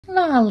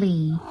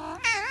Lolly.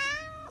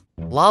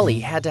 Lolly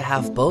had to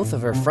have both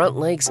of her front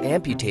legs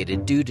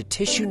amputated due to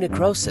tissue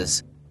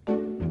necrosis.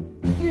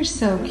 You're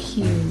so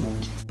cute.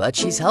 But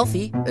she's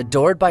healthy,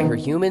 adored by her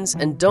humans,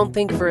 and don't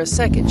think for a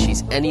second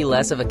she's any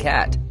less of a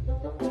cat.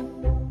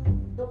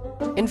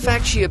 In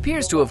fact, she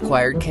appears to have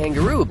acquired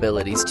kangaroo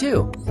abilities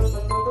too.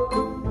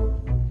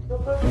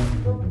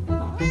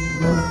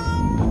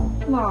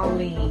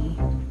 Lolly.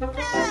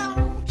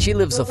 She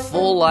lives a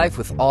full life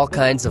with all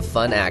kinds of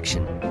fun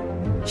action.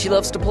 She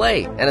loves to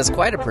play and has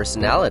quite a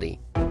personality.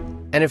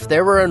 And if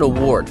there were an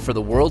award for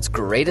the world's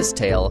greatest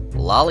tail,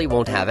 Lolly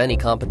won't have any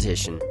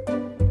competition.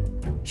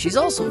 She's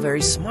also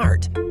very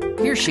smart.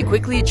 Here she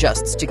quickly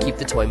adjusts to keep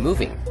the toy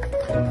moving.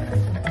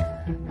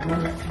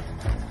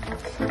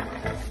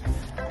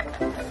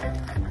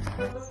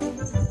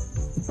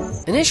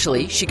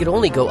 Initially, she could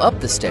only go up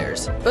the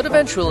stairs, but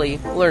eventually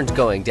learned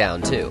going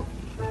down too.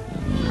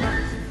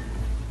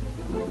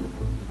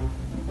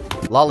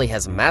 Lolly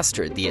has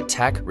mastered the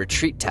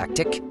attack-retreat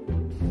tactic.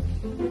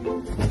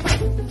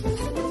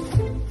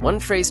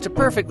 One phrase to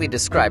perfectly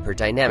describe her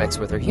dynamics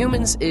with her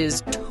humans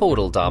is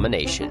total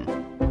domination.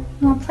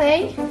 Wanna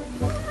play?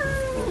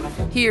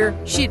 Here,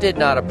 she did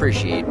not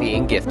appreciate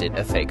being gifted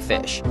a fake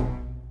fish.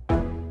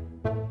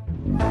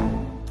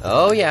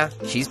 Oh yeah,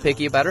 she's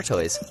picky about her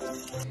toys.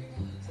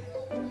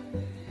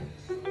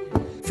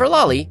 For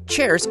Lolly,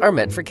 chairs are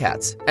meant for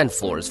cats and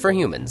floors for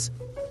humans.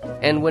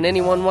 And when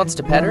anyone wants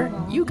to pet her,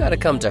 you gotta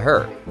come to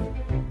her.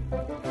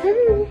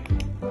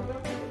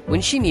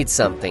 When she needs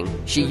something,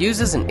 she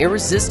uses an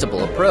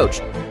irresistible approach.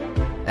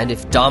 And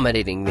if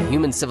dominating the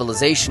human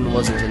civilization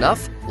wasn't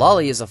enough,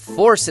 Lolly is a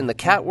force in the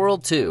cat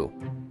world too.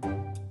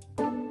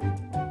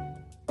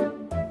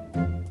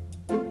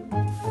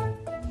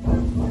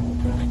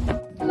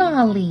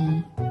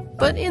 Lolly.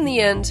 But in the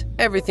end,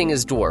 everything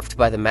is dwarfed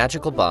by the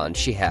magical bond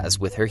she has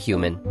with her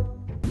human.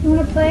 You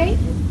wanna play?